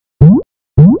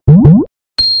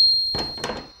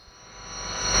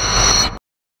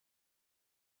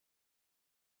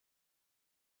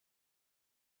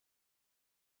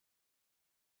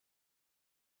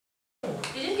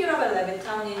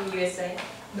Levittown in USA?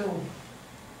 No.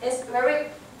 It's very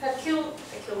peculiar.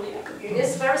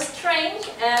 It's very strange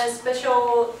and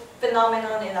special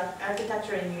phenomenon in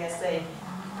architecture in USA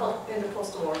in the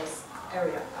post-war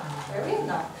area.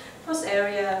 No,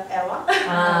 post-area era.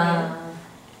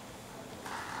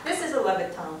 This is a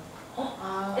Levittown.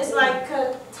 It's like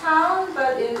a town,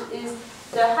 but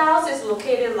the house is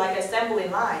located like assembly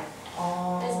line.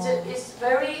 It's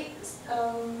very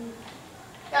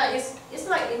yeah, it's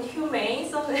like inhumane.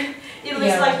 Something it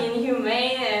looks like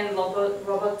inhumane and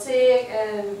robotic,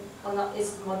 and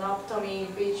its monotony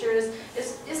features.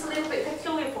 It's a little bit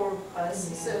peculiar for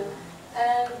us. So,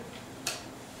 and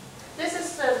this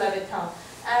is the Levittown,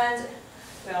 and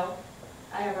well,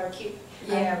 I have a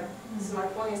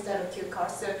smartphone instead of cute car.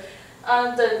 So,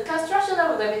 the construction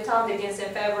of Levittown begins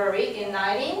in February in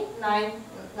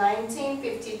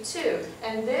 1952,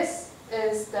 and this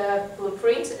is the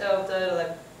blueprint of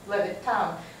the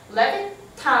Levittown.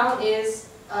 Levittown is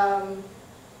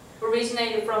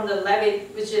originated from the Levit,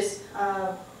 which is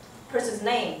person's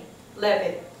name,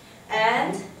 Levit,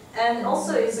 and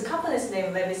also is the company's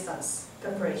name, Levittown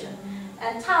Corporation.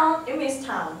 And town, it means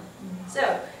town.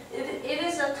 So it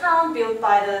is a town built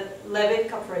by the Levit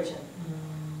Corporation.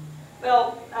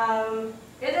 Well,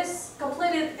 it is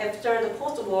completed after the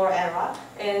post-war era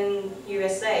in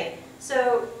USA.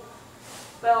 So,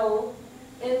 well,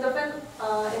 in the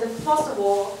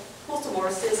post-war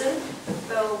season,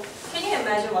 well, can you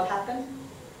imagine what happened?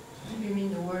 You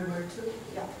mean the World War II?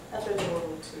 Yeah, after the World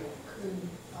War II.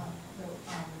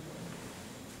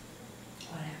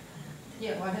 What happened?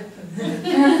 Yeah, what happened?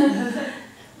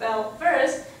 Well,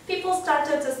 first, people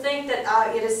started to think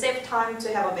that it is safe time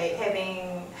to have a baby.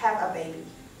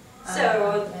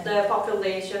 So the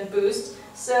population boost.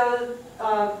 So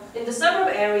in the suburb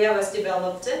area was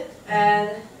developed,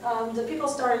 and the people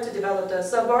started to develop the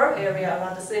suburb area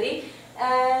around the city,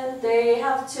 and they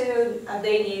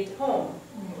need home.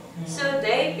 So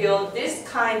they built this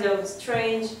kind of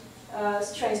strange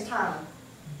town,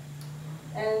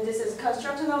 and this is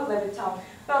construction of Levittown.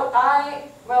 Well,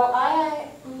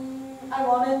 I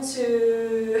wanted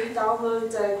to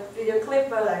download the video clip,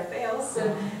 but I failed.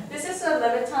 So this is a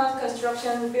Levittown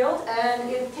construction build, and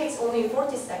it takes only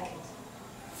 40 seconds.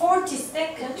 40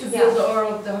 seconds to build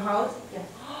all of the house? Yeah.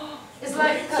 It's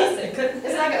like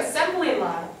an assembly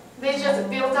line. They just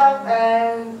build up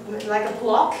like a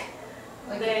block.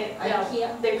 Like they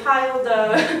pile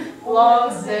the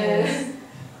blocks and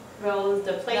well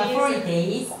the plates. 40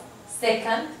 days.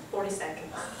 40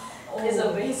 seconds. It's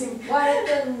amazing. What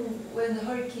happened when the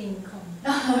hurricane comes?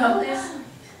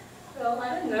 Well,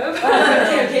 I don't know.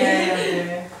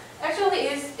 Okay. Actually,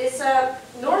 it's a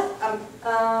north.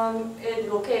 It's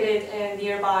located in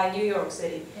nearby New York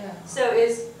City. Yeah. So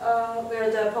it's where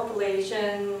the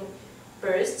population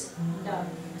burst.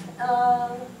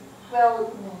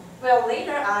 Well,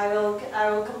 later I will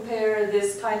compare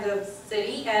this kind of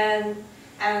city and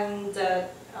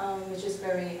which is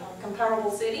very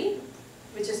comparable city,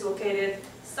 which is located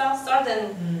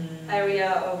southern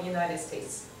area of United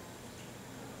States.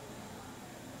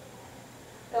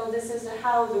 So this is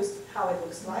how it looks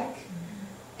like.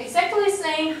 Exactly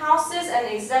same houses and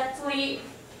exactly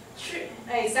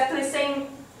same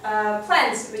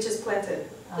plants which is planted.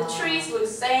 The trees look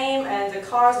same and the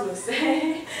cars look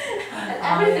same and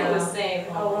everything looks same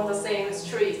along the same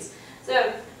streets.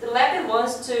 So the Levit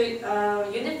wants to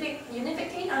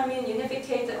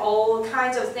unificate all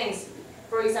kinds of things.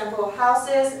 For example,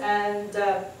 houses and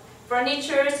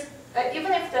furnitures,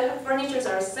 even if the furnitures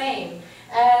are same,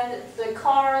 and the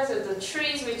cars and the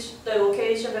trees, the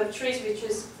location of trees which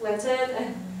is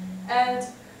planted, and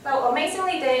well,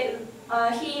 amazingly,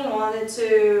 he wanted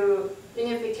to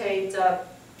unificate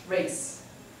race.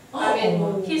 I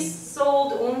mean, he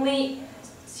sold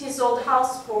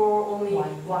house for only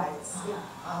whites.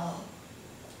 Yeah.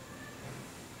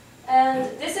 And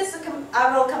this is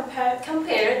I will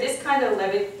compare this kind of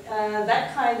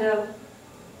that kind of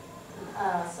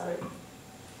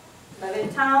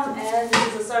Levittown, and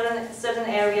this is a certain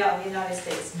area of the United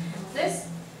States. This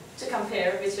to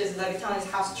compare, which is Levittown, is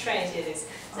how strange it is.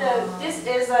 So this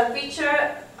is a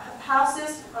feature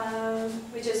houses,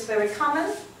 which is very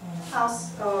common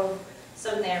house of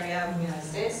certain area of the United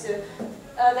States. So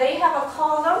they have a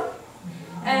column,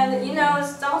 and you know,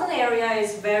 southern area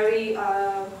is very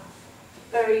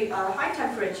high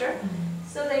temperature.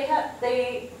 So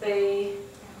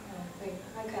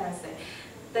how can I say?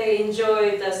 They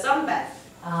enjoy the sunbath.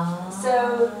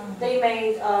 So they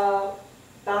made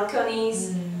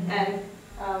balconies and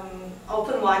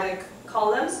open wide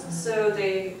columns, so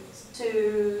they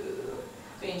to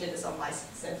enjoy the sunlight.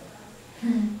 So,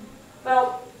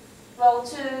 well, well,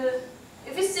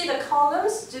 if you see the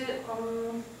colors,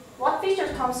 what picture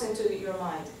comes into your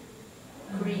mind?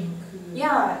 Green.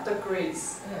 Yeah, the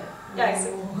grids. Yeah,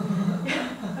 exactly.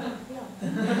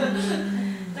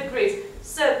 The grids.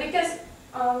 So because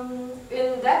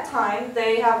in that time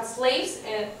they have slaves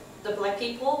and the black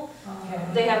people,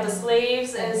 they have the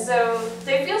slaves, and so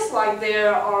they feels like they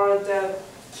are the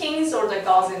kings or the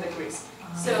gods in the Greece.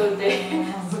 So they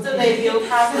build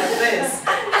house like this.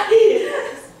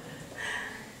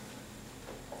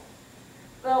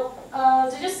 Well,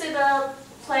 did you see the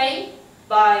play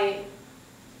by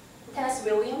Tennessee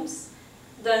Williams,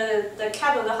 the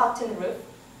Cat on the Hot Tin Roof?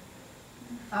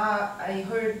 I've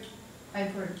heard.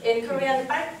 In Korean,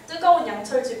 뜨거운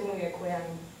양철 지붕 위의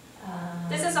고양이.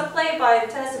 This is a play by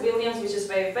Tennessee Williams, which is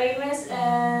very famous,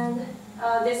 and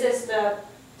this is the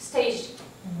stage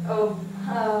of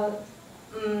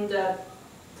the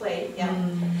play. Yeah,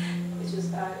 which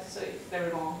is so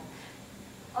very long.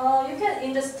 You can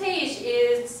in the stage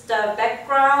is the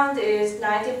background is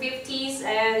 1950s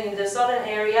and in the southern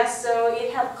area, so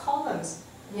it have columns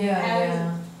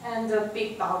and the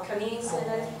big balconies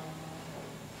and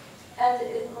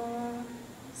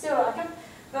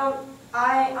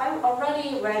I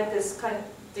already read this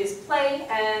play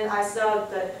and I saw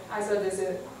this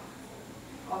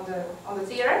on the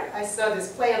theater. I saw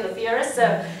this play on the theater, so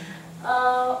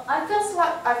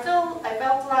I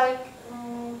felt like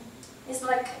it's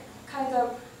like kind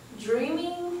of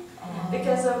dreaming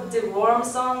because of the warm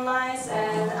sunlight,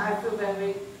 and I feel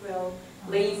very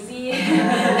lazy.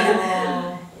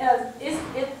 Yeah,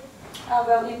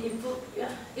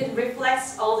 it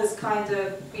reflects all this kind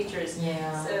of features.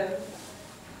 Yeah. So,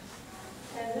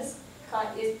 and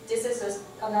this is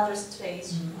another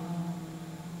stage.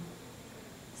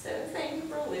 So thank you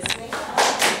for listening.